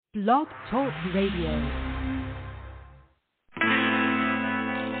Blog Talk Radio.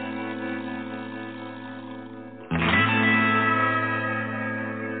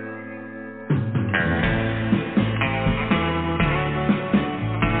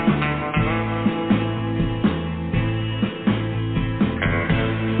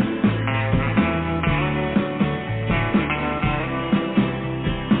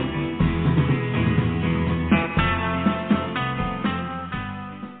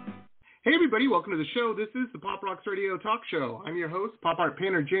 Welcome to the show. This is the Pop Rocks Radio Talk Show. I'm your host, pop art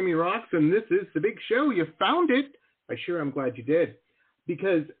painter Jamie Rocks, and this is the big show. You found it. I'm glad you did.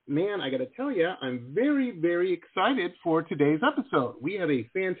 Because, man, I got to tell you, I'm very, very excited for today's episode. We have a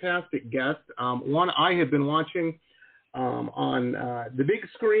fantastic guest, one I have been watching on the big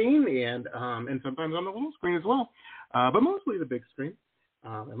screen and sometimes on the little screen as well, but mostly the big screen,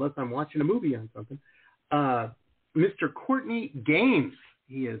 unless I'm watching a movie on something. Mr. Courtney Gaines.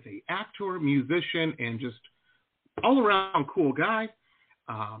 He is an actor, musician, and just all-around cool guy.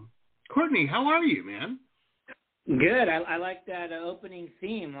 Courtney, how are you, man? Good. I like that opening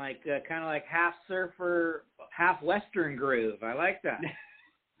theme, like kind of like half surfer, half Western groove. I like that.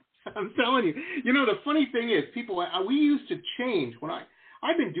 I'm telling you. You know, the funny thing is, people, we used to change.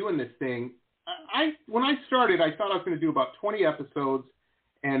 I've been doing this thing. When I started, I thought I was going to do about 20 episodes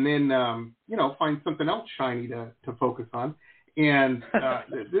and then, find something else shiny to focus on. And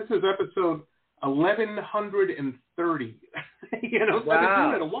this is episode 1130. So wow. I've been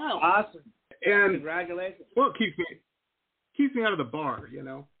doing it a while. Awesome. And congratulations. Well, it keeps me out of the bar,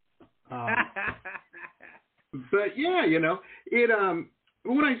 But yeah, it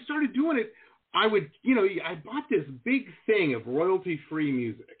when I started doing it, I would, I bought this big thing of royalty-free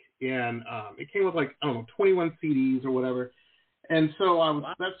music, and it came with 21 CDs or whatever. And so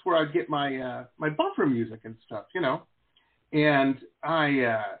that's where I'd get my my buffer music and stuff, And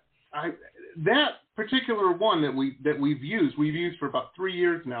that particular one that we've used for about 3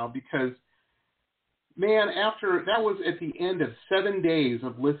 years now, because, man, after that was at the end of 7 days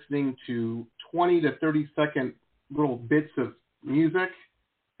of listening to 20 to 30 second little bits of music,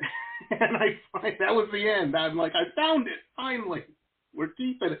 and that was the end. I'm like, I found it finally. We're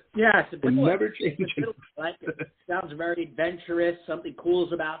keeping it. Yeah, it's a good one. Never changes. I like it. Sounds very adventurous. Something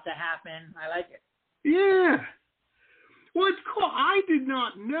cool's about to happen. I like it. Yeah. Well, it's cool. I did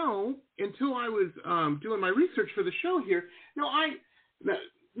not know until I was doing my research for the show here.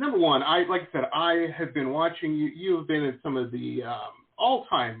 Number one, like I said, I have been watching you. You have been in some of the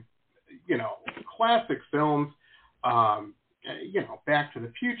all-time, classic films. Back to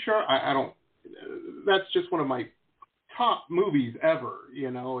the Future. I don't. That's just one of my top movies ever.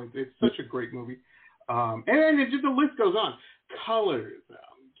 It's such a great movie. And the list goes on. Colors,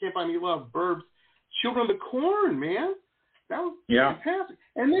 Can't Buy Me Love, Burbs, Children of the Corn, man. That was fantastic.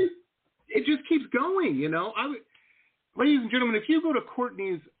 And then it just keeps going, Ladies and gentlemen, if you go to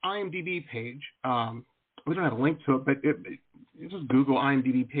Courtney's IMDb page, we don't have a link to it, but you just Google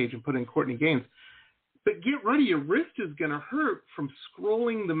IMDb page and put in Courtney Gaines. But get ready, your wrist is going to hurt from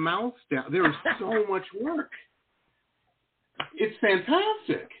scrolling the mouse down. There is so much work. It's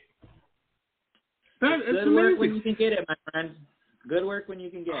fantastic. It's good amazing. work when you can get it, my friend. Good work when you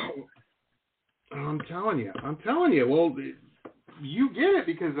can get it. I'm telling you. Well, you get it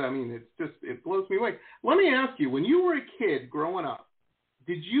because, it blows me away. Let me ask you, when you were a kid growing up,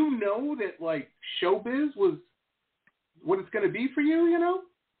 did you know that, showbiz was what it's going to be for you,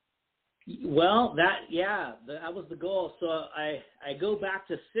 Well, that was the goal. So I go back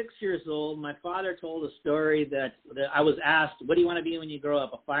to 6 years old. My father told a story that I was asked, what do you want to be when you grow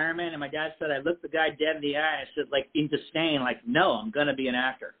up, a fireman? And my dad said, I looked the guy dead in the eye and I said, in disdain, no, I'm going to be an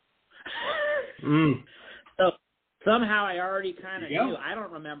actor. So somehow I already kind of knew. I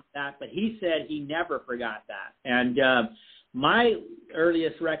don't remember that, but he said he never forgot that. And my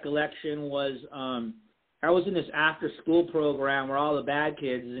earliest recollection was I was in this after-school program where all the bad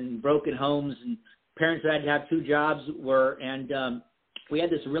kids in broken homes and parents that had to have two jobs were, and we had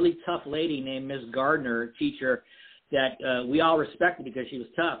this really tough lady named Miss Gardner, a teacher, that we all respected because she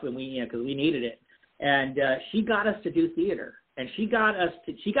was tough and because we needed it. And she got us to do theater. And she got the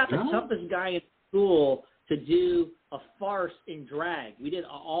toughest guy in school to do a farce in drag. We did an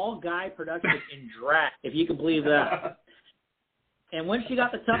all-guy production in drag, if you can believe that. And when she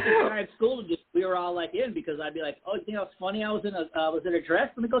got the toughest guy in school to do, we were all in because I'd be like, oh, you know, it's funny. I was in a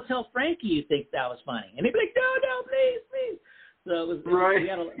dress. Let me go tell Frankie you think that was funny. And he'd be like, no, please. So it was right.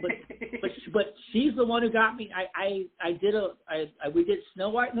 But she's the one who got me. We did Snow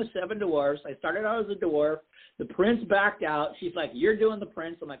White and the Seven Dwarfs. I started out as a dwarf. The prince backed out. She's like, you're doing the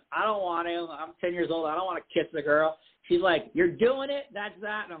prince. I'm like, I don't want to. I'm 10 years old. I don't want to kiss the girl. she's like, "You're doing it. That's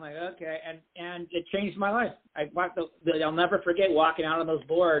that." And I'm like, "Okay." And it changed my life. I'll never forget walking out on those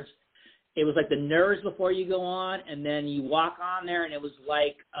boards. It was like the nerves before you go on, and then you walk on there, and it was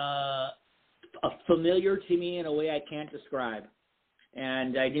like familiar to me in a way I can't describe.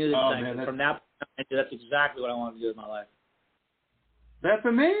 And I knew that from that point, that's exactly what I wanted to do with my life. That's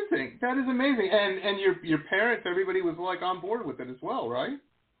amazing. That is amazing. And your parents, everybody was like on board with it as well, right?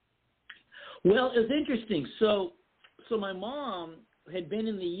 Well, it was interesting. So my mom had been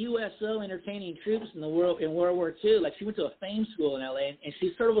in the USO entertaining troops in World War II. Like, she went to a fame school in LA, and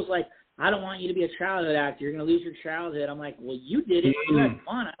she sort of was like, "I don't want you to be a childhood actor. You're going to lose your childhood." I'm like, "Well, you did it. You had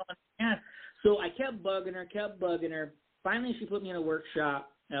fun. I don't understand." So I kept bugging her. Finally, she put me in a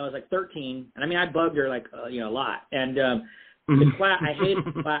workshop, and I was like 13. And I mean, I bugged her like a lot. And the class, I hated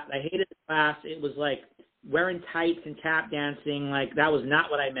the class. It was like wearing tights and tap dancing. Like, that was not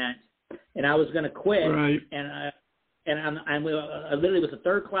what I meant. And I was going to quit. Right. And I literally was the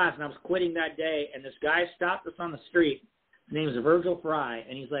third class, and I was quitting that day. And this guy stopped us on the street. His name is Virgil Fry,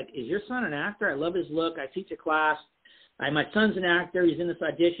 and he's like, "Is your son an actor? I love his look. I teach a class. My son's an actor. He's in this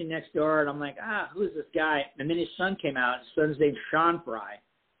audition next door." And I'm like, who's this guy? And then his son came out. His son's name's Sean Fry.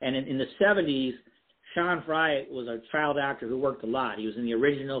 And in the 70s, Sean Fry was a child actor who worked a lot. He was in the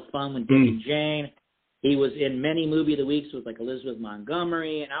original Fun with Dick and Jane. He was in many movie of the weeks with like Elizabeth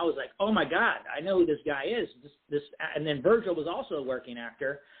Montgomery. And I was like, oh my God, I know who this guy is. And then Virgil was also a working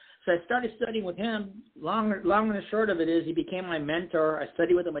actor. So I started studying with him. Long and the short of it is, he became my mentor. I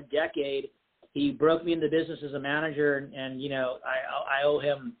studied with him a decade. He broke me into business as a manager, and I owe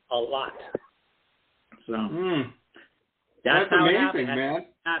him a lot. So that's how amazing, it happened. man.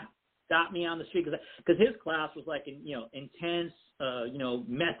 That got me on the street because his class was like intense,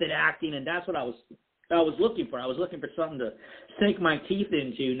 method acting, and that's what I was looking for. I was looking for something to sink my teeth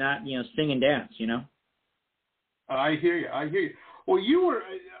into, not sing and dance. I hear you. Well,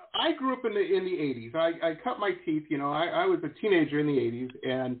 I grew up in the 80s. I cut my teeth. I was a teenager in the 80s,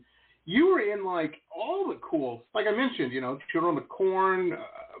 and you were in like all the cool, like I mentioned, Children of the Corn,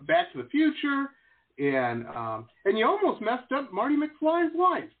 Back to the Future, and you almost messed up Marty McFly's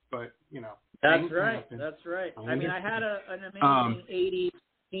life, but That's right. That's right. I mean, I had an amazing 80s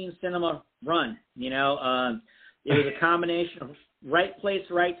teen cinema run. It was a combination of right place,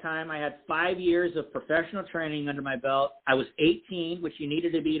 right time. I had 5 years of professional training under my belt. I was 18, which you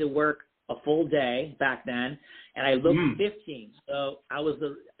needed to be to work a full day back then, and I looked 15. So I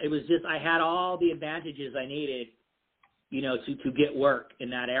had all the advantages I needed, to get work in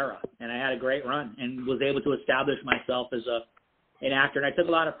that era. And I had a great run and was able to establish myself as an actor. And I took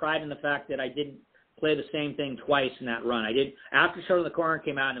a lot of pride in the fact that I didn't play the same thing twice in that run. After Children of the Corn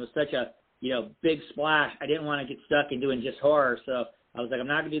came out and it was such a, big splash, I didn't want to get stuck in doing just horror. So I was like, I'm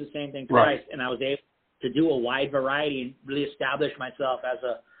not going to do the same thing twice. Right. And I was able to do a wide variety and really establish myself as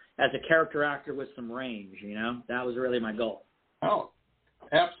a character actor with some range. That was really my goal. Oh,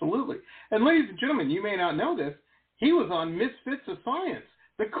 absolutely. And ladies and gentlemen, you may not know this, he was on Misfits of Science,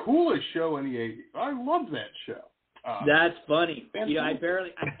 the coolest show in the 80s. I love that show. That's funny. I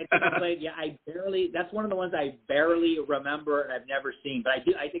barely. That's one of the ones I barely remember and I've never seen. But I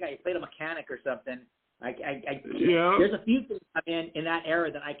think I played a mechanic or something. There's a few things in that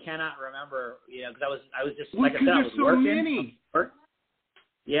era that I cannot remember. Because I was just like I said, I was working.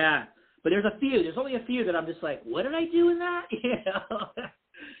 Yeah, but there's a few. There's only a few that I'm just like, what did I do in that?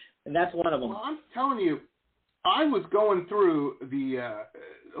 And that's one of them. Well, I'm telling you, I was going through the,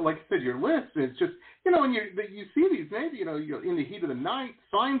 like I said, your list. It's just, and you see these names, you're In the Heat of the Night,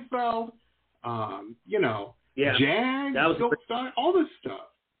 Seinfeld, Jag, all this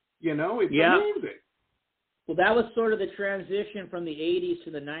stuff. It's amazing. Well, that was sort of the transition from the 80s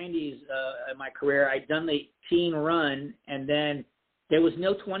to the 90s in my career. I'd done the teen run, and then there was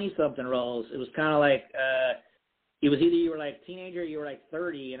no 20-something roles. It was kind of like it was either you were like teenager or you were like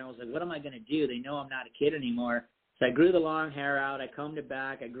 30, and I was like, what am I going to do? They know I'm not a kid anymore. So I grew the long hair out. I combed it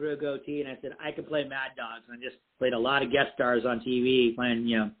back. I grew a goatee, and I said, I could play Mad Dogs. And I just played a lot of guest stars on TV,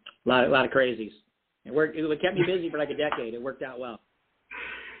 playing, a lot of crazies. It worked. It kept me busy for like a decade. It worked out well.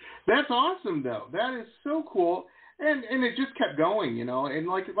 That's awesome, though. That is so cool. And it just kept going, And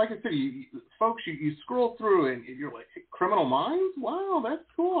like I said, folks, you scroll through and you're like, Criminal Minds? Wow, that's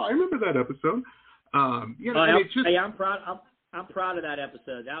cool. I remember that episode. I'm proud of that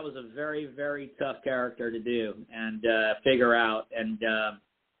episode. That was a very, very tough character to do and figure out. And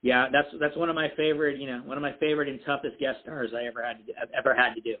that's one of my favorite, and toughest guest stars I ever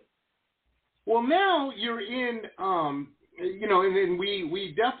had to do. Well, now you're in. And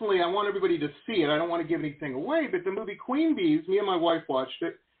we definitely, I want everybody to see it. I don't want to give anything away, but the movie Queen Bees, me and my wife watched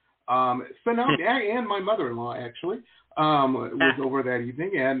it. Phenomenal, and my mother-in-law, actually. was over that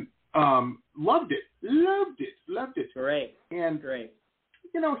evening, and loved it. Great. And, great.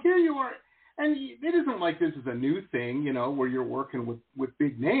 Here you are. And it isn't like this is a new thing, where you're working with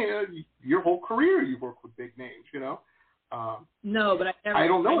big names. Your whole career you've worked with big names, No, but I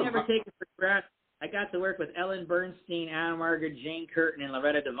never take it for granted. I got to work with Ellen Bernstein, Anna Margaret, Jane Curtin, and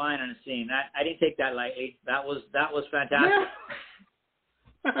Loretta Devine on a scene. I didn't take that lightly. That was fantastic.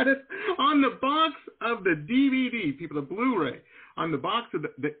 Yeah. On the box of the DVD, people, the Blu-ray, on the box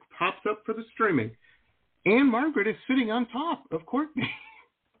that pops up for the streaming, Anne Margaret is sitting on top of Courtney.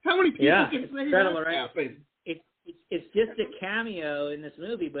 How many people can say that happened? It's just a cameo in this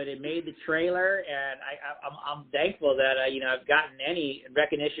movie, but it made the trailer, and I'm thankful that I've gotten any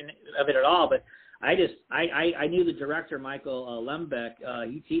recognition of it at all. But I knew the director, Michael Lembeck.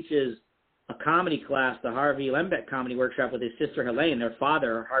 He teaches a comedy class, the Harvey Lembeck Comedy Workshop, with his sister Helene. Their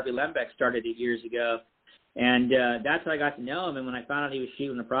father, Harvey Lembeck, started it years ago, and that's how I got to know him. And when I found out he was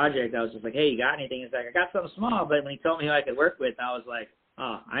shooting the project, I was just like, "Hey, you got anything?" He's like, "I got something small." But when he told me who I could work with, I was like,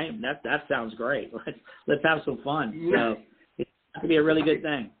 "Oh, that sounds great. Let's have some fun." So it's going to be a really good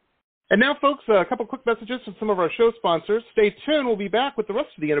thing. And now, folks, a couple quick messages from some of our show sponsors. Stay tuned. We'll be back with the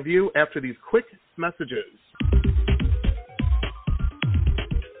rest of the interview after these quick messages.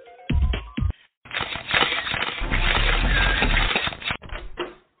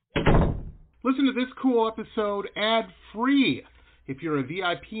 Listen to this cool episode ad-free. If you're a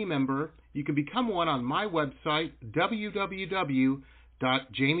VIP member, you can become one on my website,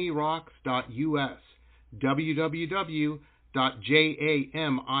 www.jamierocks.us, www.jamieroxx.us.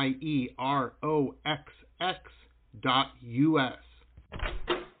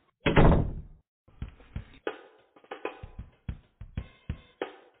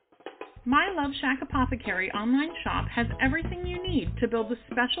 My Love Shack Apothecary online shop has everything you need to build a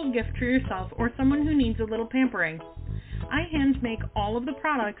special gift for yourself or someone who needs a little pampering. I hand make all of the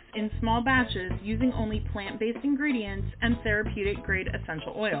products in small batches using only plant-based ingredients and therapeutic-grade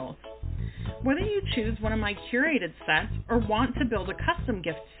essential oils. Whether you choose one of my curated sets or want to build a custom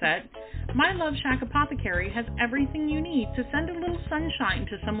gift set, My Love Shack Apothecary has everything you need to send a little sunshine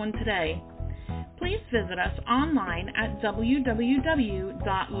to someone today. Please visit us online at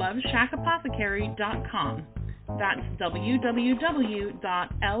www.loveshackapothecary.com. That's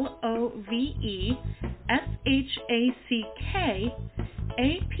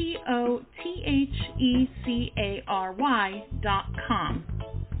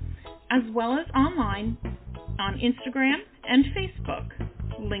as well as online on Instagram and Facebook.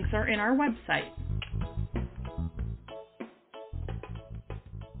 Links are in our website.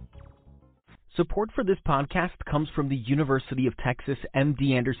 Support for this podcast comes from the University of Texas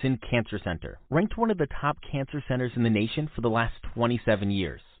MD Anderson Cancer Center, ranked one of the top cancer centers in the nation for the last 27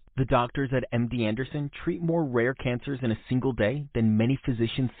 years. The doctors at MD Anderson treat more rare cancers in a single day than many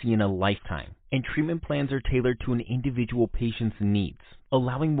physicians see in a lifetime, and treatment plans are tailored to an individual patient's needs,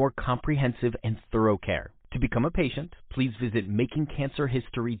 allowing more comprehensive and thorough care. To become a patient, please visit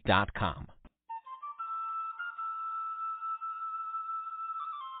makingcancerhistory.com.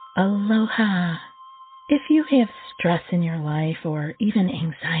 Aloha. If you have stress in your life or even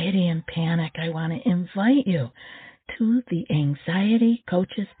anxiety and panic, I want to invite you to the Anxiety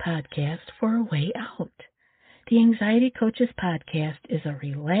Coaches Podcast for a way out. The Anxiety Coaches Podcast is a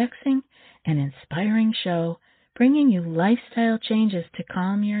relaxing and inspiring show bringing you lifestyle changes to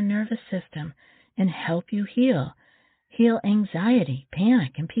calm your nervous system and help you heal anxiety,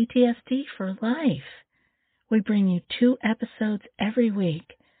 panic, and PTSD for life. We bring you 2 episodes every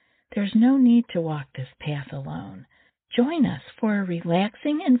week. There's no need to walk this path alone. Join us for a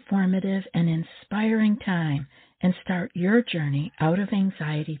relaxing, informative, and inspiring time and start your journey out of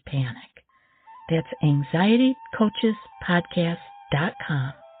anxiety panic. That's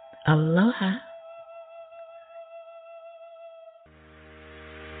anxietycoachespodcast.com. Aloha.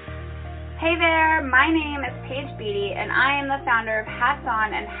 Hey there, my name is Paige Beatty, and I am the founder of Hats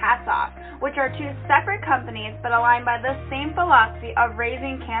On and Hats Off, which are 2 separate companies but aligned by the same philosophy of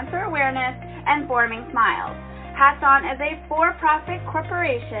raising cancer awareness and forming smiles. Hats On is a for-profit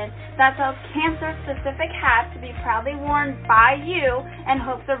corporation that sells cancer-specific hats to be proudly worn by you in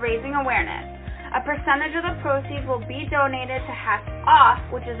hopes of raising awareness. A percentage of the proceeds will be donated to Hats Off,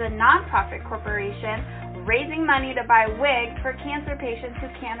 which is a non-profit corporation raising money to buy wigs for cancer patients who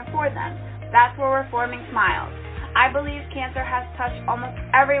can't afford them. That's where we're forming smiles. I believe cancer has touched almost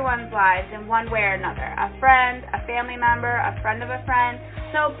everyone's lives in one way or another. A friend, a family member, a friend of a friend.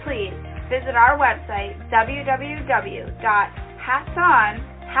 So please visit our website,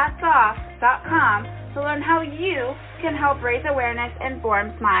 www.hatsonhatsoff.com, to learn how you can help raise awareness and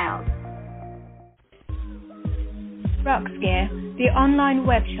form smiles. Rocksgear, the online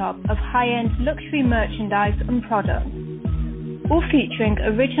web shop of high-end luxury merchandise and products, all featuring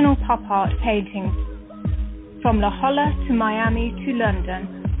original pop art paintings from La Jolla to Miami to London.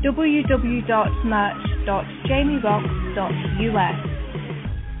 www.merch.jamierocks.us.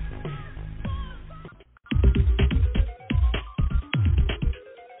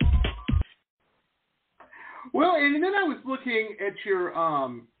 Well, and then I was looking at your,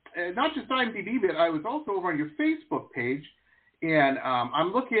 not just IMDb, but I was also over on your Facebook page, and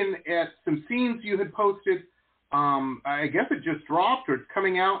I'm looking at some scenes you had posted. I guess it just dropped, or it's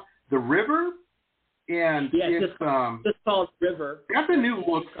coming out, The River, and it's just called River. That's a new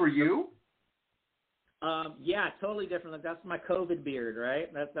look for you. Yeah, totally different look. That's my COVID beard,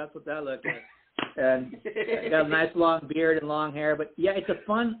 right? That's what that look is. And I got a nice long beard and long hair. But yeah, it's a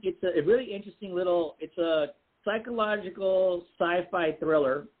really interesting it's a psychological sci-fi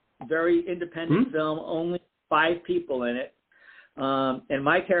thriller, very independent film, only 5 people in it. And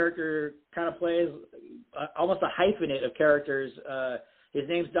my character kind of plays almost a hyphenate of characters. His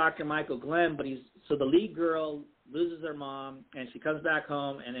name's Dr. Michael Glenn, but so the lead girl loses her mom, and she comes back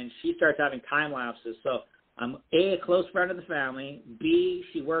home, and then she starts having time lapses. So I'm A, a close friend of the family, B,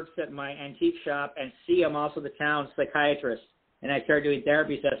 she works at my antique shop, and C, I'm also the town psychiatrist. And I started doing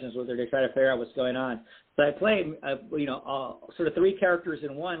therapy sessions with her to try to figure out what's going on. So I play, sort of 3 characters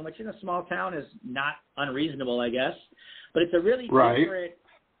in one, which in a small town is not unreasonable, I guess. But it's a really different,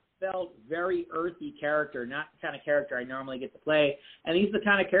 felt very earthy character, not the kind of character I normally get to play. And these are the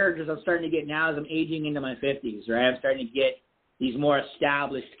kind of characters I'm starting to get now as I'm aging into my 50s, right? I'm starting to get these more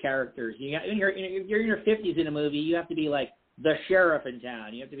established characters. If you're in your 50s in a movie, you have to be like the sheriff in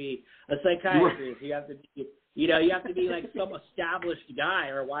town. You have to be a psychiatrist. You have to be... you have to be like some established guy,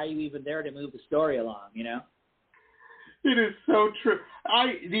 or why are you even there to move the story along, It is so true.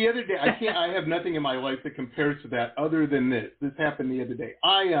 The other day, I have nothing in my life that compares to that other than this. This happened the other day.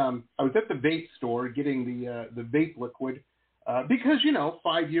 I was at the vape store getting the vape liquid because,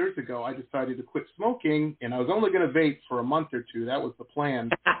 5 years ago, I decided to quit smoking, and I was only going to vape for a month or two. That was the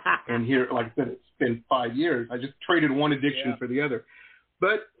plan. And here, like I said, it's been 5 years. I just traded one addiction for the other.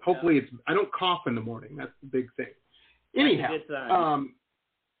 But hopefully I don't cough in the morning. That's the big thing. Anyhow,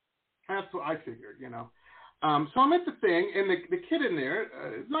 that's what I figured, So I'm at the thing, and the kid in there,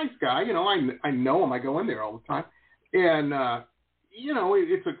 nice guy, I know him. I go in there all the time. And,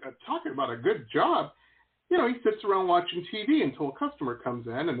 it's talking about a good job. He sits around watching TV until a customer comes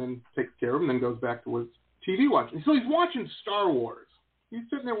in and then takes care of him and then goes back to his TV watching. So he's watching Star Wars. He's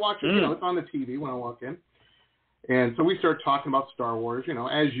sitting there watching, it's on the TV when I walk in. And so we start talking about Star Wars,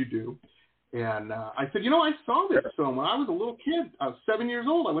 as you do. And I said, I saw this film when I was a little kid. I was 7 years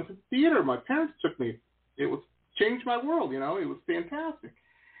old. I went to the theater. My parents took me. It changed my world, It was fantastic.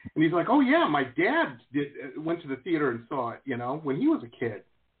 And he's like, oh, yeah, my dad went to the theater and saw it, when he was a kid.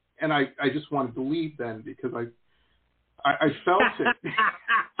 And I just wanted to leave then because I felt it.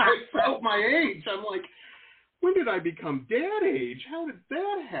 I felt my age. I'm like, when did I become dad age? How did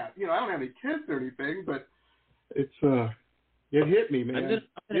that happen? I don't have any kids or anything, but it hit me, man. It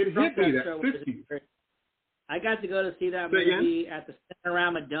hit me, that 50s. I got to go to see that movie at the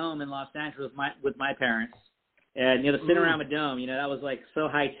Cinerama Dome in Los Angeles with my parents. And, the Cinerama Dome, that was like so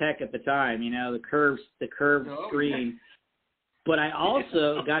high tech at the time, the curved screen. But I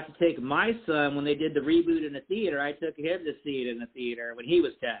also got to take my son when they did the reboot in the theater. I took him to see it in the theater when he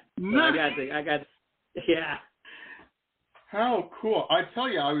was 10. So I got yeah. How cool. I tell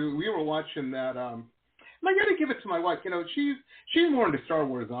you, we were watching that, I got to give it to my wife. She's more into Star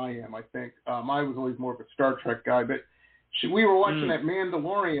Wars than I am, I think. I was always more of a Star Trek guy, but we were watching that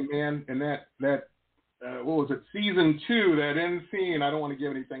Mandalorian, man, and that what was it, season 2, that end scene. I don't want to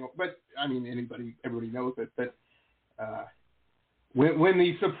give anything, but I mean, everybody knows it. But when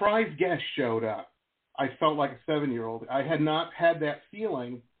the surprise guest showed up, I felt like a 7-year-old. I had not had that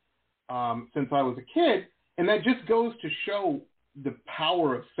feeling since I was a kid, and that just goes to show the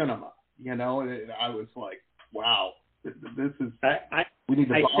power of cinema. I was like, wow, this is, we need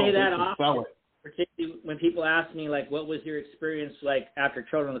to say that and sell it. Particularly when people ask me, like, what was your experience like after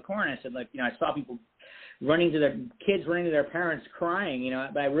Children of the Corn? I said, like, I saw people running to their parents crying,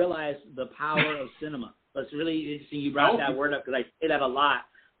 but I realized the power of cinema. So it's really interesting you brought that word up, because I say that a lot,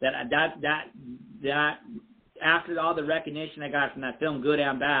 that after all the recognition I got from that film, good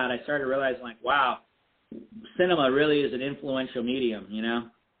and bad, I started realizing, like, wow, cinema really is an influential medium,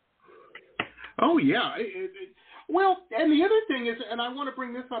 Oh, yeah. Well, and the other thing is, and I want to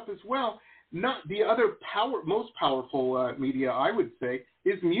bring this up as well, not the other most powerful media, I would say,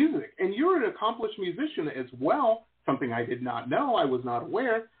 is music. And you're an accomplished musician as well, something I did not know. I was not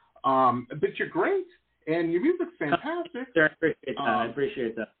aware. But you're great. and your music's fantastic. Sure, I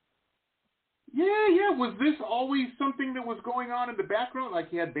appreciate that. Yeah. Was this always something that was going on in the background?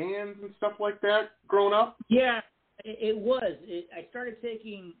 Like you had bands and stuff like that growing up? Yeah, it was. I started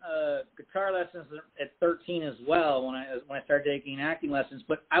taking guitar lessons at 13 as well when I started taking acting lessons.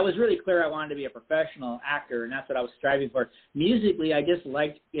 But I was really clear I wanted to be a professional actor, and that's what I was striving for. Musically, I just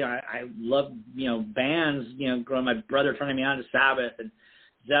liked, I loved, bands. Growing, my brother turning me on to Sabbath and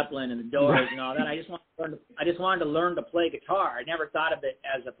Zeppelin and the Doors and all that. I just wanted to learn to play guitar. I never thought of it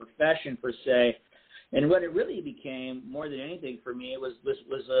as a profession per se. And what it really became more than anything for me was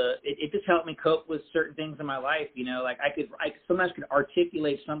it just helped me cope with certain things in my life. Like I sometimes could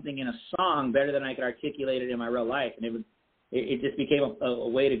articulate something in a song better than I could articulate it in my real life, and it just became a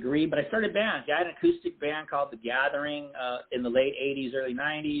way to grieve. But I started bands. I had an acoustic band called The Gathering in the late '80s, early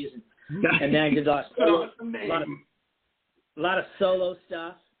 '90s, and then I did a lot of solo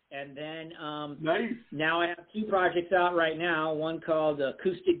stuff, and then nice. Now I have 2 projects out right now, one called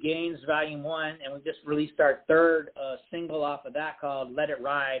Acoustic Gains Volume 1, and we just released our 3rd single off of that called Let It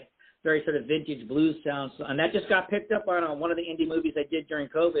Ride, very sort of vintage blues sound. And that just got picked up on one of the indie movies I did during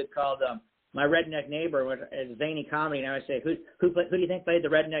COVID called My Redneck Neighbor, which is a zany comedy, and I always say, who do you think played the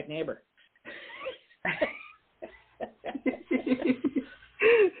Redneck Neighbor?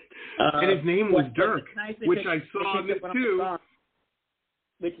 And his name was Dirk, nice which I saw in it too. Song,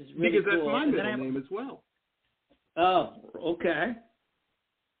 which is really because cool. That's my middle name as well. Oh, okay.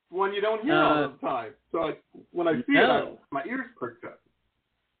 One you don't hear all the time. So when I see it, my ears perked up.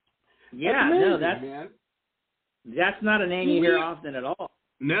 Yeah, amazing, no, man. That's not a name you hear often at all.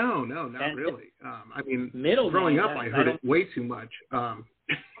 No, not really. I mean, middle growing name, up, I heard it way too much.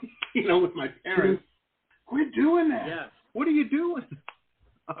 With my parents. Quit doing that. Yeah. What are you doing?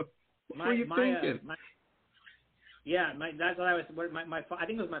 What are you thinking? That's what I was. I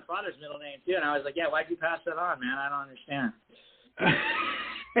think it was my father's middle name too, and I was like, "Yeah, why'd you pass that on, man? I don't understand."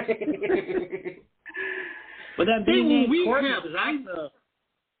 But then being named Courtney was also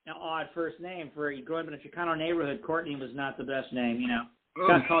an odd first name for growing up in a Chicano neighborhood. Courtney was not the best name,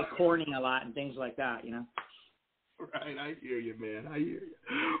 Got called Corny a lot and things like that, Right, I hear you, man. I hear you.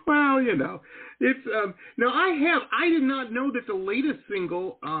 Well, it's now I did not know that the latest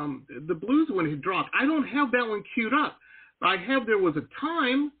single, the blues one, had dropped. I don't have that one queued up. I have There Was a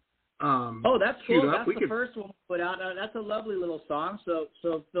Time. That's cool. That's the first one we put out. That's a lovely little song. So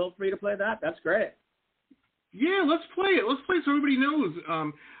feel free to play that. That's great. Yeah, let's play it. Let's play it so everybody knows.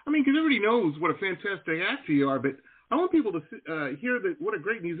 Because everybody knows what a fantastic actor you are, but I want people to hear what a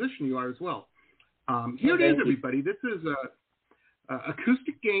great musician you are as well. Here it is, everybody. This is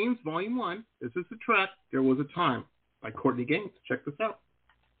Acoustic Gains, Volume 1. This is the track, There Was a Time, by Courtney Gaines. Check this out.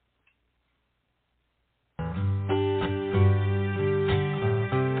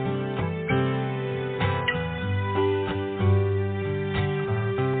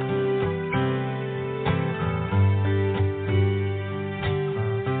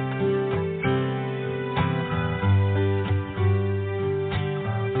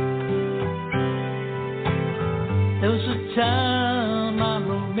 Time I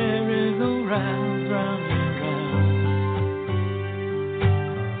rode merry-go-round, round and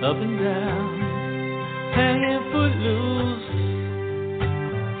round, up and down, hanging footloose,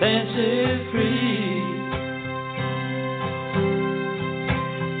 fancy-free.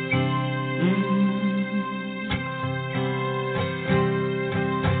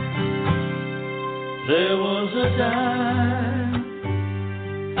 There was a time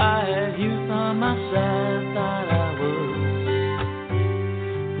I had youth on my side, thought I was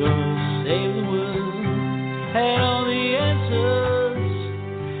gonna save the world, had all the answers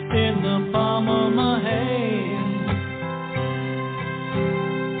in the palm of my hand.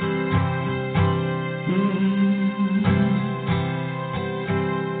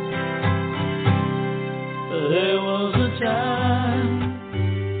 There was a time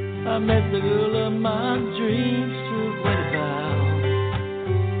I met the girl of my dreams, stood way down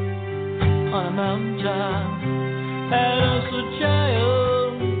on a mountaintop, had us a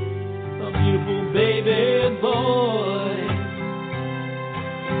child, a beautiful baby boy.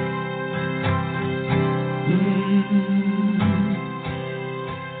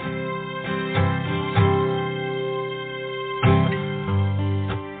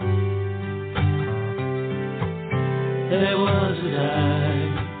 There was a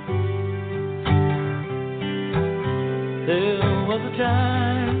time, there was a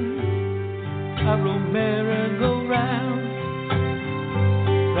time I rode merry-go-round,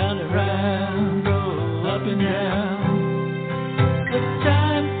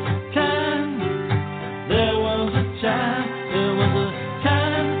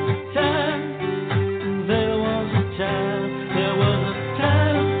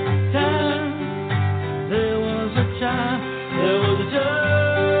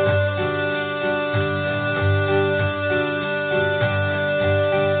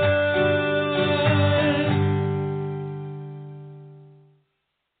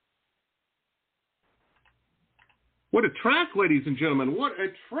 What a track, ladies and gentlemen. What a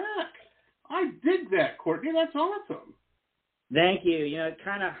track. I dig that, Courtney. That's awesome. Thank you. You know, it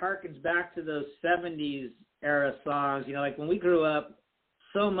kind of harkens back to those 70s era songs. You know, like when we grew up,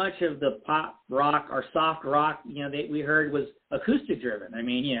 so much of the pop rock or soft rock, you know, we heard was acoustic driven. I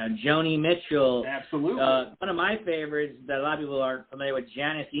mean, you know, Joni Mitchell. Absolutely. One of my favorites that a lot of people aren't familiar with,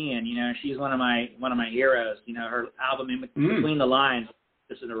 Janis Ian. You know, she's one of my heroes. You know, her album Between the Lines.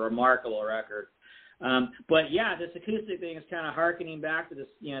 This is a remarkable record. But yeah, this acoustic thing is kind of harkening back to this,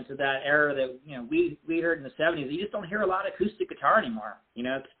 you know, to that era that, you know, we heard in the 70s. You just don't hear a lot of acoustic guitar anymore. You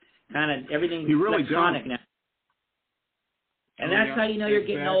know, it's kind of everything's electronic now. And that's how you know you're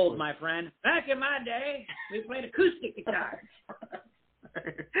getting old, my friend. Back in my day, we played acoustic guitar.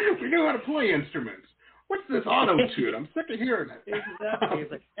 We knew how to play instruments. What's this auto-tune? I'm sick of hearing it. Exactly.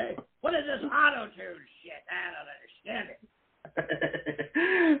 It's like, hey, what is this auto-tune shit? I don't understand it.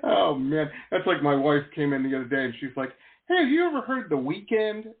 Oh, man. That's like my wife came in the other day, and she's like, hey, have you ever heard The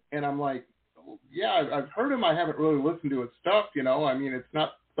Weeknd? And I'm like, yeah, I've heard him. I haven't really listened to his stuff, you know. I mean, it's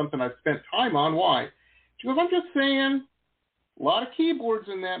not something I've spent time on. Why? She goes, I'm just saying, a lot of keyboards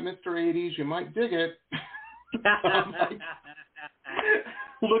in that, Mr. 80s. You might dig it. I'm like,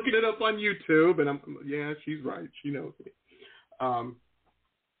 looking it up on YouTube, and yeah, she's right. She knows me.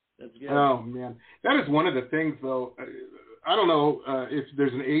 That's good. Oh, man. That is one of the things, though. I don't know if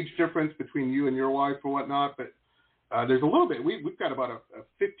there's an age difference between you and your wife or whatnot, but there's a little bit. We've got about a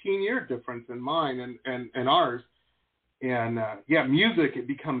 15-year difference in mine and ours. And, yeah, music, it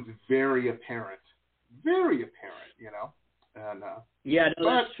becomes very apparent. Very apparent, you know. And, yeah, no,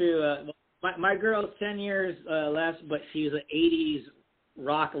 that's true. My girl's 10 years less, but she's an 80s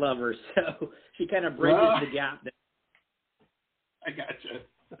rock lover, so she kind of bridges the gap there. I gotcha.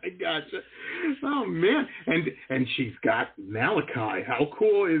 Oh, man. And she's got Malachi. How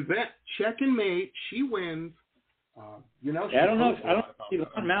cool is that? Check and mate. She wins. You know, I don't know if she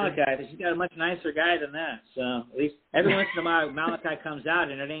wants Malachi, but she's got a much nicer guy than that. So at least every once in a while, Malachi comes out,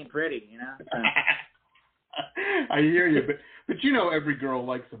 and it ain't pretty, you know. I hear you, but you know, every girl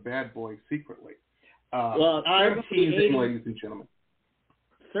likes a bad boy secretly. Well, I'm teasing, ladies and gentlemen.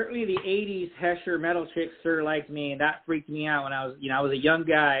 Certainly, the '80s Hesher metal chicks sure liked me, and that freaked me out when I was a young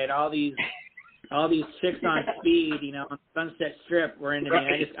guy, and all these chicks on speed, you know, on Sunset Strip were into me.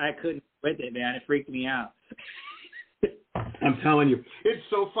 And I couldn't with it, man. It freaked me out. I'm telling you, it's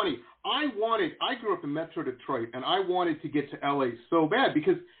so funny. I grew up in Metro Detroit, and I wanted to get to LA so bad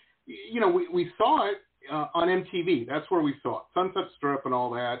because, you know, we saw it on MTV. That's where we saw it. Sunset Strip and all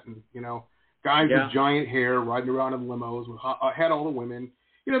that, and, you know, guys with giant hair riding around in limos, had all the women.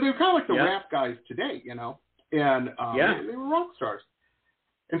 You know, they were kind of like the rap guys today, you know, and they were rock stars.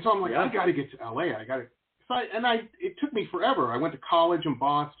 And so I'm like, I got to get to LA. It took me forever. I went to college in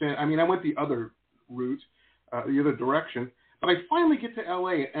Boston. I mean, I went the other route, the other direction. But I finally get to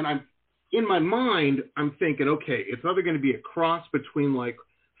LA, and in my mind, I'm thinking, okay, it's either going to be a cross between like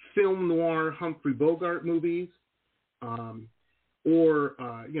film noir Humphrey Bogart movies, or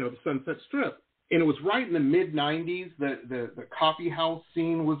you know, the Sunset Strip. And it was right in the mid '90s. The coffee house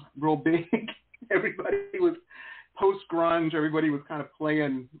scene was real big. Everybody was post grunge. Everybody was kind of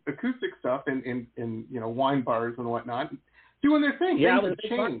playing acoustic stuff in you know, wine bars and whatnot, doing their thing. Yeah, things have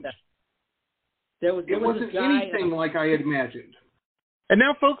changed. It wasn't anything like I had imagined. And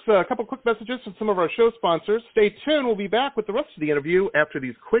now, folks, a couple quick messages from some of our show sponsors. Stay tuned. We'll be back with the rest of the interview after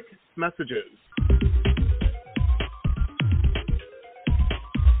these quick messages.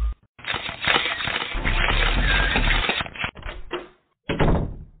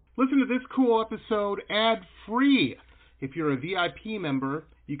 Listen to this cool episode ad-free. If you're a VIP member,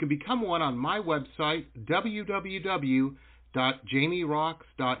 you can become one on my website,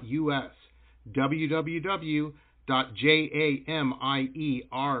 www.jamierocks.us.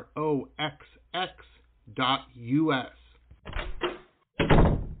 www.jamieroxx.us.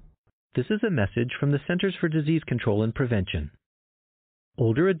 This is a message from the Centers for Disease Control and Prevention.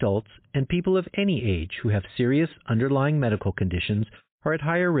 Older adults and people of any age who have serious underlying medical conditions are at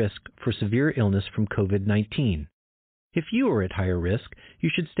higher risk for severe illness from COVID-19. If you are at higher risk, you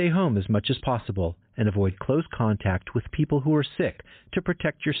should stay home as much as possible and avoid close contact with people who are sick to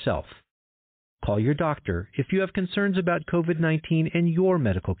protect yourself. Call your doctor if you have concerns about COVID-19 and your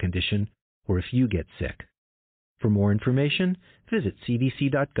medical condition, or if you get sick. For more information, visit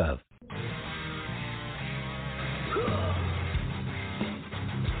cdc.gov.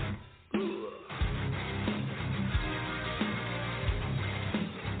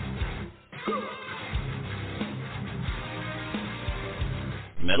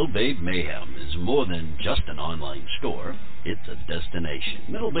 Metal Babe Mayhem is more than just an online store. it's a destination.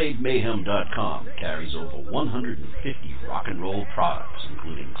 MetalbabeMayhem.com carries over 150 rock and roll products,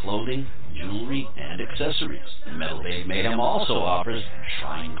 including clothing, jewelry, and accessories. Metal Babe Mayhem also offers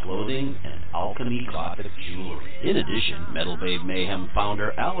shrine clothing and alchemy gothic jewelry. In addition, Metal Babe Mayhem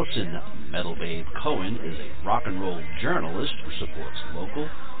founder Allison Metal Babe Cohen is a rock and roll journalist who supports local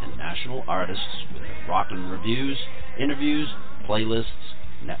and national artists with rock and reviews, interviews, playlists,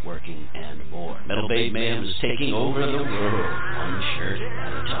 networking, and more. Metal Babe Mayhem is taking over the world, one shirt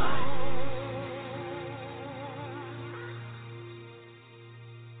at a time.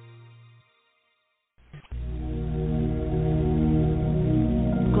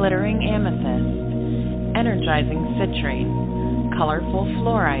 Glittering amethyst, energizing citrine, colorful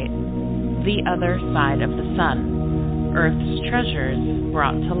fluorite, the other side of the sun, Earth's treasures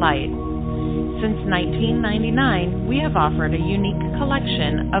brought to light. Since 1999, we have offered a unique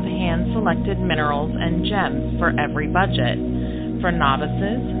collection of hand-selected minerals and gems for every budget, for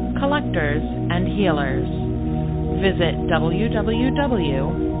novices, collectors, and healers. Visit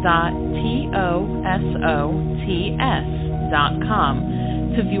www.tosots.com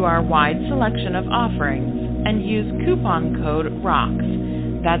to view our wide selection of offerings and use coupon code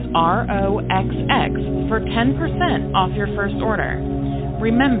ROXX, that's ROXX, for 10% off your first order.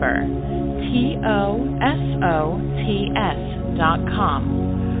 Remember,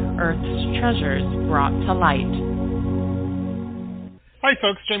 TOSOTS.com, Earth's treasures brought to light. Hi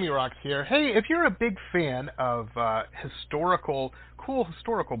folks, Jamie Rocks here. Hey, if you're a big fan of cool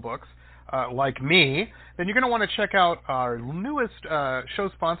historical books, like me, then you're going to want to check out our newest show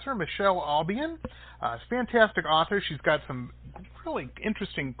sponsor, Michelle Albion. Fantastic author. She's got some really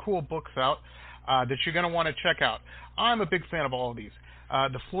interesting, cool books out that you're going to want to check out. I'm a big fan of all of these.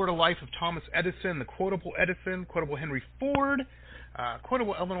 The Florida Life of Thomas Edison, The Quotable Edison, Quotable Henry Ford,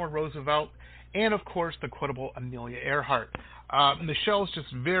 Quotable Eleanor Roosevelt, and of course the Quotable Amelia Earhart. Michelle's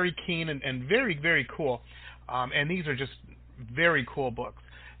just very keen and very, very cool. And these are just very cool books.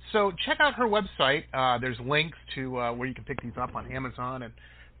 So check out her website. There's links to where you can pick these up on Amazon and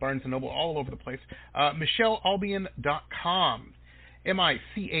Barnes & Noble, all over the place. MichelleAlbion.com.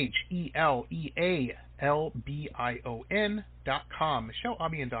 MichelleAlbion.com.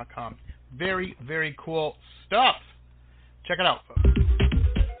 MichelleAlbion.com. Very, very cool stuff. Check it out, folks.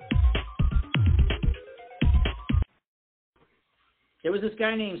 There was this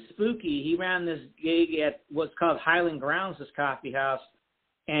guy named Spooky. He ran this gig at what's called Highland Grounds, this coffee house.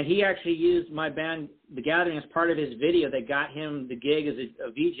 And he actually used my band, The Gathering, as part of his video that got him the gig as a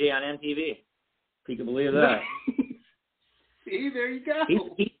VJ on MTV. If you can believe that. See, there you go.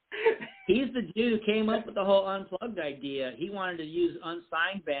 He's the dude who came up with the whole Unplugged idea. He wanted to use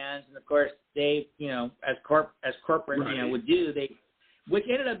unsigned bands, and of course they, as corporate, right, would do, which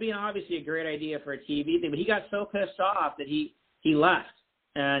ended up being obviously a great idea for a TV thing. But he got so pissed off that he left,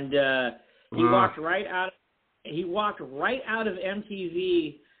 and he walked right out. He walked right out of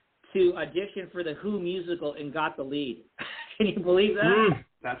MTV to audition for the Who musical and got the lead. Can you believe that?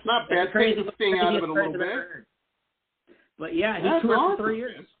 That's not bad. Crazy thing out of it a little bit. But yeah, he toured for 3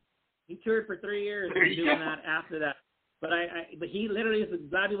 years. He toured for 3 years doing that after that. But but he literally, a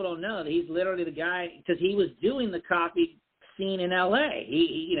lot of people don't know that he's literally the guy, because he was doing the coffee scene in LA.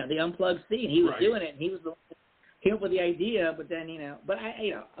 He the Unplugged scene. He was doing it, and he was the one that came up with the idea. But then look,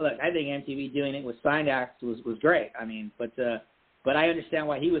 I think MTV doing it with signed acts was great. I mean, but I understand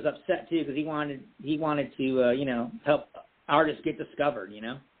why he was upset too, because he wanted to help artists get discovered.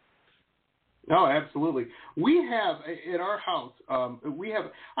 No, absolutely. We have at our house. I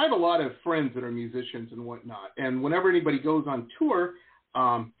have a lot of friends that are musicians and whatnot. And whenever anybody goes on tour,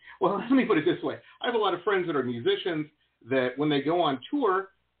 well, let me put it this way: I have a lot of friends that are musicians that when they go on tour,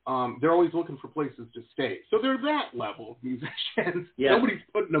 they're always looking for places to stay. So they're that level of musicians. Yeah. Nobody's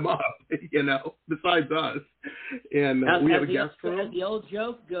putting them up, besides us. And we have a guest room. As the old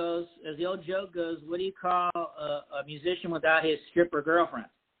joke goes, what do you call a musician without his stripper girlfriend?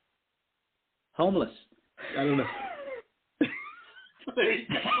 Homeless. I don't know. There you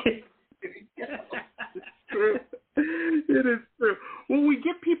go. It's true. It is true. Well, we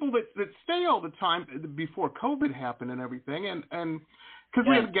get people that stay all the time before COVID happened and everything, and because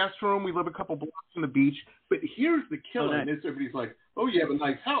we have a guest room, we live a couple blocks from the beach. But here's the killer: everybody's like, "Oh, you have a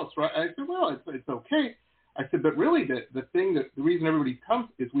nice house, right?" I said, "Well, it's okay." I said, "But really, the reason everybody comes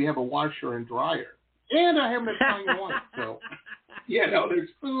is we have a washer and dryer, and I have an Italian wife, so there's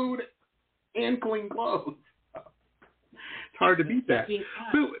food and clean clothes. It's hard to beat that."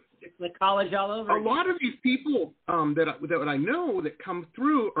 So, it's like college all over. A lot of these people that I know that come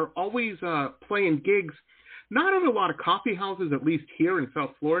through are always playing gigs, not at a lot of coffee houses, at least here in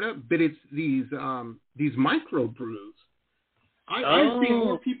South Florida, but it's these micro brews I've seen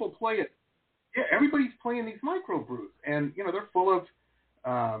more people play it. Yeah, everybody's playing these microbrews, and they're full of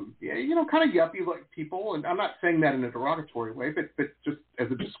kind of yuppie like people. And I'm not saying that in a derogatory way, but just as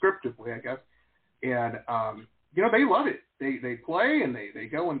a descriptive way, I guess. And they love it. They play and they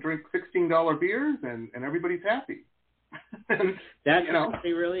go and drink $16 beers, and everybody's happy. And, that's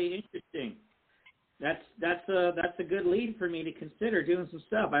actually really interesting. That's a good lead for me to consider doing some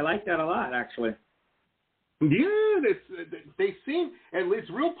stuff. I like that a lot, actually. Yeah, they seem, and it's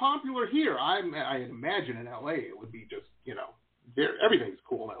real popular here. I imagine in LA it would be just everything's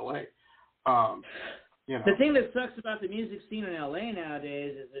cool in LA. The thing that sucks about the music scene in LA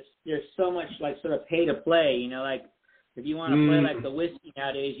nowadays is there's so much like sort of pay to play. Like if you want to play like the Whiskey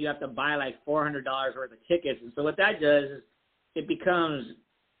nowadays, you have to buy like $400 worth of tickets, and so what that does is it becomes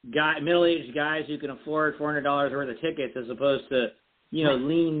middle-aged guys who can afford $400 worth of tickets as opposed to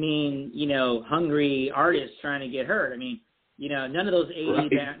lean, mean, hungry artists trying to get heard. I mean, none of those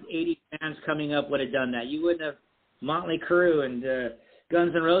 80 bands coming up would have done that. You wouldn't have Motley Crue and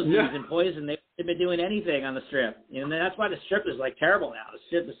Guns N' Roses and Poison. They've been doing anything on the Strip. And that's why the Strip is like terrible now. The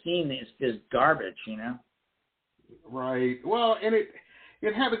Strip, the scene is garbage, Right. Well, and it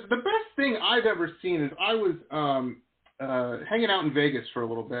happens. The best thing I've ever seen is I was hanging out in Vegas for a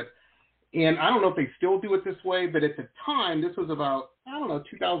little bit. And I don't know if they still do it this way, but at the time, this was about,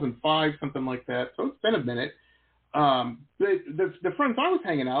 2005, something like that. So it's been a minute. The friends I was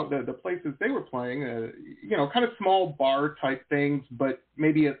hanging out, the places they were playing, kind of small bar type things, but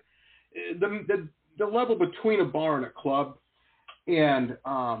maybe the level between a bar and a club. And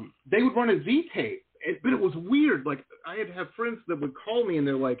they would run a Z tape. But it was weird. Like, I had to have friends that would call me and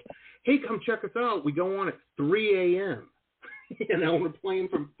they're like, hey, come check us out. We go on at 3 a.m. We're playing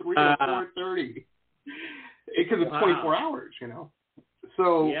from 3 to 4:30 because it's 24 hours,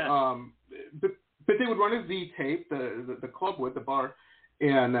 So, but they would run a Z tape, the club with the bar,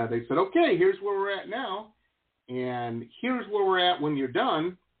 and they said, okay, here's where we're at now, and here's where we're at when you're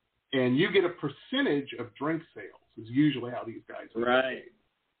done, and you get a percentage of drink sales. Is usually how these guys do it.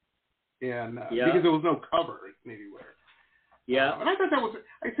 And because there was no cover anywhere. Yeah. And I thought that was,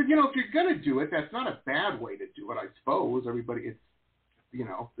 I said, if you're going to do it, that's not a bad way to do it, I suppose. Everybody, it's,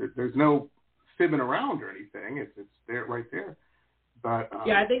 there's no fibbing around or anything. It's there, right there. But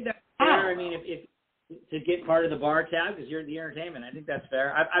I think that's fair. I mean, if to get part of the bar tab because you're the entertainment, I think that's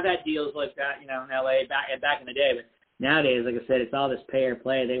fair. I've had deals like that, in LA back in the day. But nowadays, like I said, it's all this pay or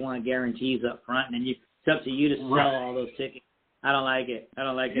play. They want guarantees up front, and then it's up to you to sell all those tickets. I don't like it. I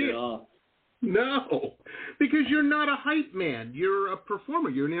don't like it at all. No, because you're not a hype man. You're a performer.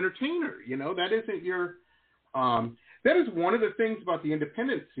 You're an entertainer. That isn't your. That is one of the things about the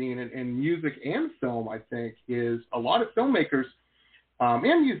independent scene in music and film. I think is a lot of filmmakers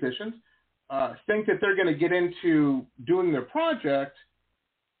and musicians think that they're going to get into doing their project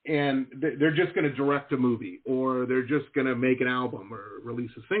and they're just going to direct a movie or they're just going to make an album or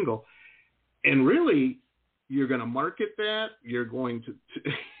release a single, and really, you're going to market that. You're going to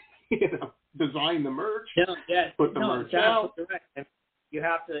design the merch, put the merch out. Correct. You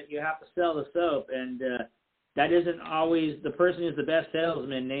have to sell the soap, and that isn't always the person who's the best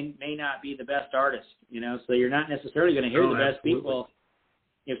salesman. They may not be the best artist, So you're not necessarily going to hear the best people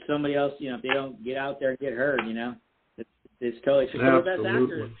if somebody else, if they don't get out there and get heard. It's totally true. Some of the best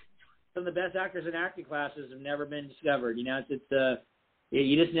actors, some of the best actors in acting classes have never been discovered.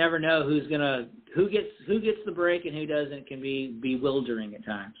 You just never know who gets the break and who doesn't. It can be bewildering at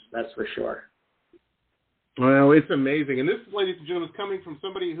times. That's for sure. Well, it's amazing, and this, ladies and gentlemen, is coming from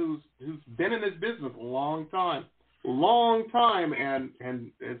somebody who's been in this business a long time, and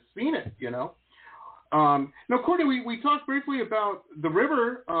has seen it. Now, Courtney, we talked briefly about The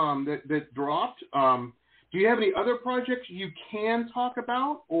River that dropped. Do you have any other projects you can talk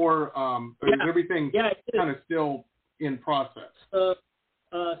about, or is everything kind of still in process?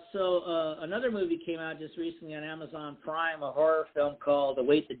 Another movie came out just recently on Amazon Prime, a horror film called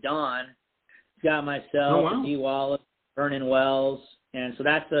Await the Dawn. It's got myself, Dee Wallace, Vernon Wells, and so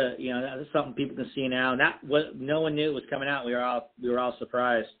that's that's something people can see now. No one knew it was coming out. We were all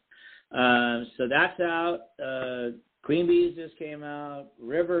surprised. So that's out. Queen Bees just came out.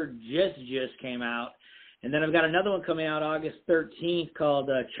 River just came out, and then I've got another one coming out August 13th called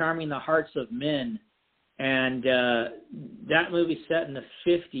Charming the Hearts of Men. And that movie's set in the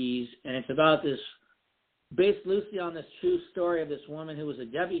 50s, and it's about this, based loosely on this true story of this woman who was a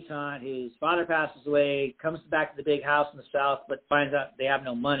debutante whose father passes away, comes back to the big house in the South, but finds out they have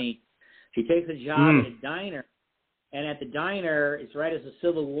no money. She takes a job at a diner, and at the diner, it's right as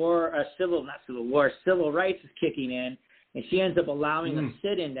civil rights is kicking in, And she ends up allowing a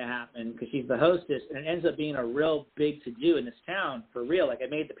sit-in to happen because she's the hostess, and it ends up being a real big to-do in this town for real. Like, it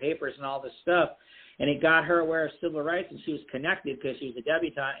made the papers and all this stuff, and it got her aware of civil rights, and she was connected because she was a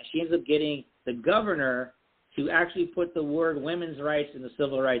debutante, and she ends up getting the governor to actually put the word women's rights in the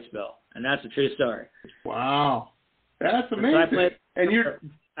civil rights bill, and that's a true story. Wow. That's amazing. I play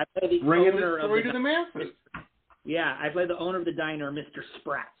the bringing owner the story of to the masses. Yeah, I play the owner of the diner, Mr.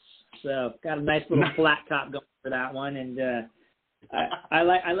 Spratz. So got a nice little flat top going for that one, and I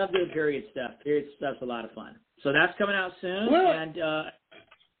love doing period stuff. Period stuff's a lot of fun. So that's coming out soon. Well, and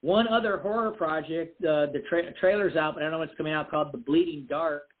one other horror project, the trailer's out, but I don't know what's coming out, called The Bleeding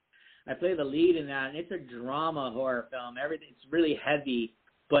Dark. I play the lead in that, and it's a drama horror film. It's really heavy,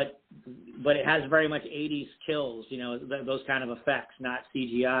 but it has very much 80s kills, you know, those kind of effects, not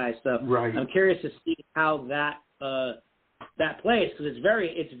CGI. So right. I'm curious to see how that plays, because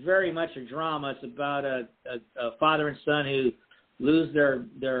it's very much a drama. It's about a father and son who lose their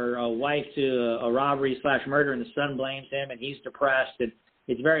wife to a robbery / murder, and the son blames him, and he's depressed, and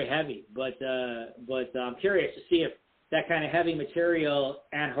it's very heavy. But I'm curious to see if that kind of heavy material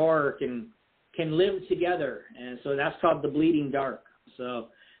and horror can live together, and so that's called The Bleeding Dark. So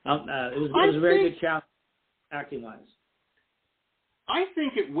it was a very good challenge acting-wise. I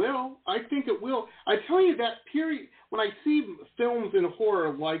think it will. I tell you, that period, when I see films in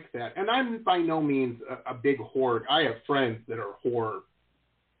horror like that, and I'm by no means a big horror. I have friends that are horror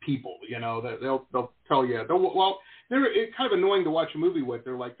people, you know, that they'll tell you, it's kind of annoying to watch a movie with.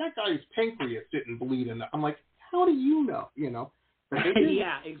 They're like, that guy's pancreas didn't bleed in that. I'm like, how do you know? You know?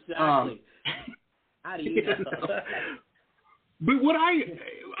 Yeah, exactly. How do you know? But what I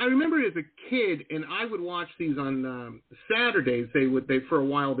remember as a kid, and I would watch these on Saturdays. They for a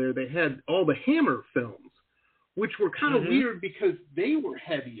while there, they had all the Hammer films, which were kind of weird because they were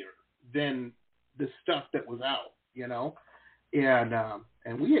heavier than the stuff that was out, you know, and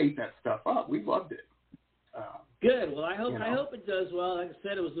we ate that stuff up. We loved it. Good. Well, I hope it does well. Like I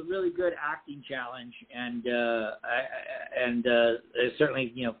said, it was a really good acting challenge, and it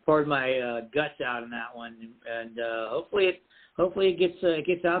certainly, you know, poured my guts out in that one, and hopefully it gets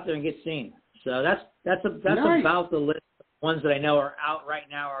out there and gets seen. So that's nice. About the list of ones that I know are out right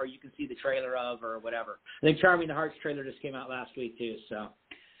now, or you can see the trailer of, or whatever. I think Charming the Heart's trailer just came out last week too. So.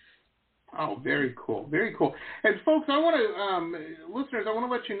 Oh, very cool, very cool. And folks, listeners, I want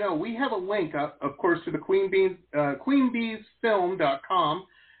to let you know we have a link, of course, to the queenbeesfilm.com,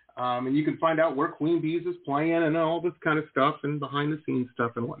 and you can find out where Queen Bees is playing and all this kind of stuff and behind the scenes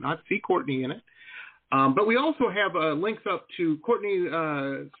stuff and whatnot. See Courtney in it. But we also have links up to Courtney's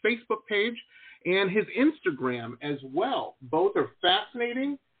Facebook page and his Instagram as well. Both are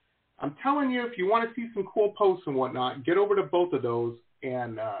fascinating. I'm telling you, if you want to see some cool posts and whatnot, get over to both of those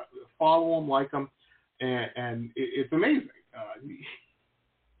and follow them, like them, and it's amazing.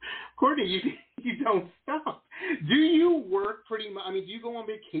 Courtney, you don't stop. Do you work pretty much? I mean, do you go on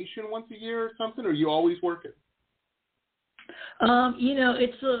vacation once a year or something, or are you always working? You know,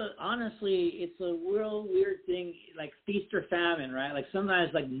 honestly, it's a real weird thing, like feast or famine, right? Like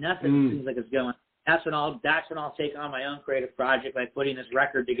sometimes, like nothing seems like it's going. That's when I'll take on my own creative project, like putting this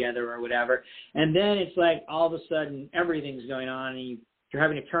record together or whatever. And then it's like all of a sudden everything's going on, and you're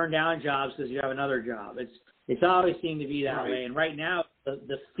having to turn down jobs because you have another job. It's always seemed to be that way. And right now,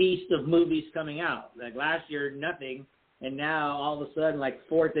 the feast of movies coming out. Like last year, nothing, and now all of a sudden, like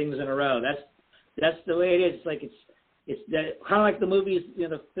 4 things in a row. That's the way it is. It's like it's kind of like the movies, you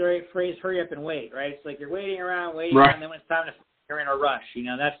know, the phrase "hurry up and wait," right? It's like you're waiting around, and then when it's time to, you're in a rush. You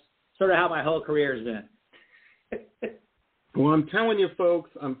know, that's sort of how my whole career has been. Well, I'm telling you,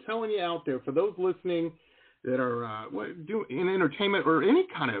 folks, I'm telling you out there, for those listening that are doing in entertainment or any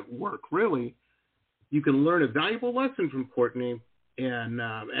kind of work, really, you can learn a valuable lesson from Courtney. And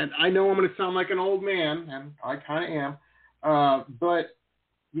I know I'm going to sound like an old man, and I kind of am, but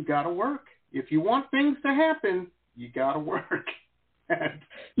you got to work. If you want things to happen, you got to work.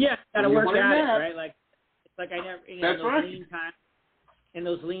 Yeah, got to work at it, right? Like it's like I never. You know, that's right. In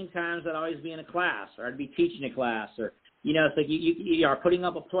those lean times, I'd always be in a class, or I'd be teaching a class, or you know, it's like you are putting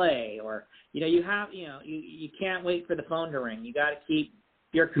up a play, or you know, you can't wait for the phone to ring. You got to keep.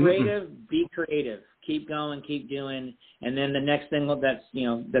 You're creative. Be creative. Keep going. Keep doing, and then the next thing that's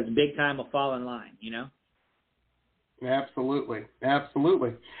big time will fall in line. You know. Absolutely.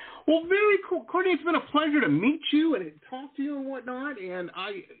 Well, very cool, Courtney. It's been a pleasure to meet you and talk to you and whatnot. And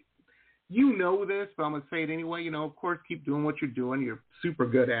you know this, but I'm going to say it anyway. You know, of course, keep doing what you're doing. You're super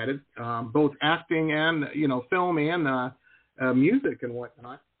good at it, both acting and, you know, film and music and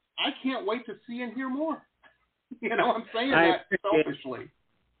whatnot. I can't wait to see and hear more. You know, I'm saying that selfishly.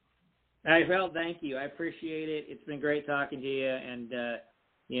 Thank you. I appreciate it. It's been great talking to you, and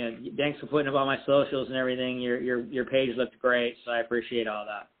thanks for putting up all my socials and everything. Your page looked great, so I appreciate all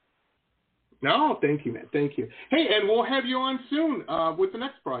that. No, thank you, man. Thank you. Hey, and we'll have you on soon with the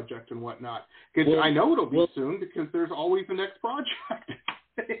next project and whatnot. Because I know it'll be soon because there's always the next project.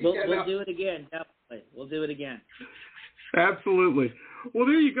 We'll do it again, definitely. We'll do it again. Absolutely. Well,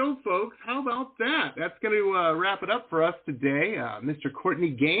 there you go, folks. How about that? That's going to wrap it up for us today. Mr.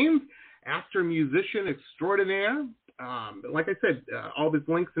 Courtney Gaines, actor, musician extraordinaire. Like I said, all his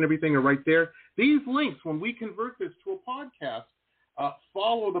links and everything are right there. These links, when we convert this to a podcast,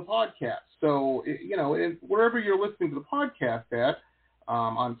 follow the podcast. So, wherever you're listening to the podcast at,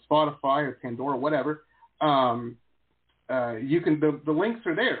 on Spotify or Pandora, whatever, you can. The links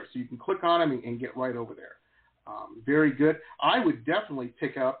are there, so you can click on them and get right over there. Very good. I would definitely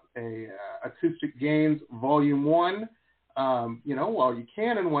pick up a Acoustic Games Volume 1, while you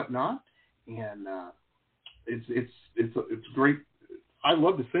can and whatnot. And it's great. I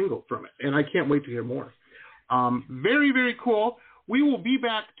love the single from it, and I can't wait to hear more. Very, very cool. We will be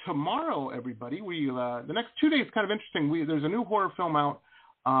back tomorrow, everybody. The next 2 days kind of interesting. There's a new horror film out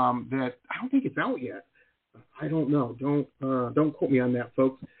that I don't think it's out yet. I don't know. Don't quote me on that,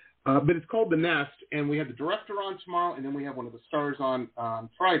 folks. But it's called The Nest, and we have the director on tomorrow, and then we have one of the stars on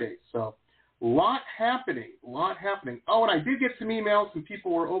Friday. So a lot happening. Oh, and I did get some emails. Some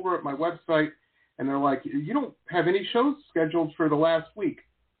people were over at my website, and they're like, you don't have any shows scheduled for the last week.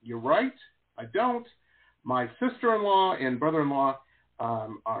 You're right. I don't. My sister-in-law and brother-in-law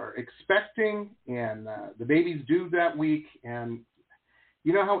are expecting, and the baby's due that week. And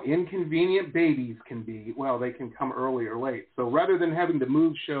you know how inconvenient babies can be. Well, they can come early or late. So rather than having to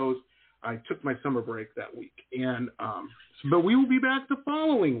move shows, I took my summer break that week. And but we will be back the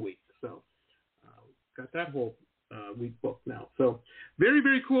following week. So got that whole week booked now. So very,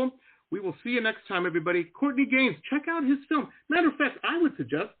 very cool. We will see you next time, everybody. Courtney Gaines, check out his film. Matter of fact, I would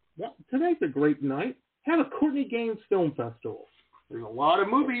suggest, tonight's a great night. Have a Courtney Gaines Film Festival. There's a lot of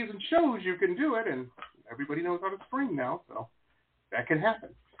movies and shows you can do it, and everybody knows how to stream now, so that can happen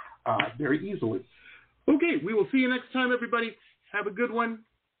very easily. Okay, we will see you next time, everybody. Have a good one.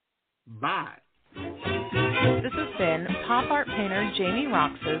 Bye. This has been pop art painter Jamie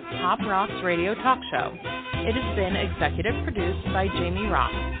Roxx's Pop Rocks Radio Talk Show. It has been executive produced by Jamie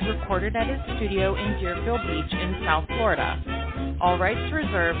Roxx, recorded at his studio in Deerfield Beach in South Florida. All rights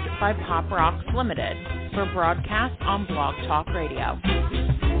reserved by Pop Rocks Limited for broadcast on Blog Talk Radio.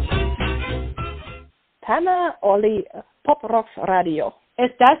 Tana Oli, Pop Rocks Radio.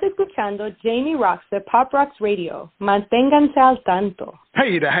 Estás escuchando Jamie Roxx de Pop Rocks Radio. Manténganse al tanto.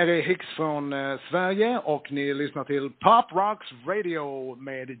 Hej, det här är Hicks från Sverige och ni lyssnar till Pop Rocks Radio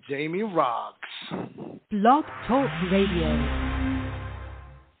med Jamie Roxx. Blog Talk Radio.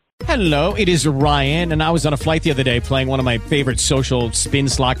 Hello, it is Ryan, and I was on a flight the other day playing one of my favorite social spin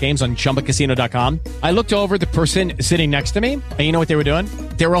slot games on ChumbaCasino.com. I looked over at the person sitting next to me, and you know what they were doing?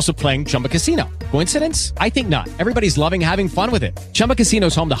 They were also playing Chumba Casino. Coincidence? I think not. Everybody's loving having fun with it. Chumba Casino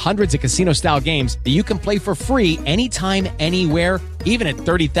is home to hundreds of casino-style games that you can play for free anytime, anywhere, even at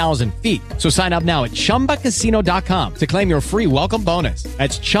 30,000 feet. So sign up now at ChumbaCasino.com to claim your free welcome bonus.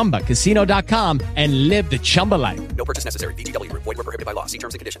 That's ChumbaCasino.com and live the Chumba life. No purchase necessary. VGW. Void where prohibited by law. See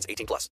terms and conditions. 18+.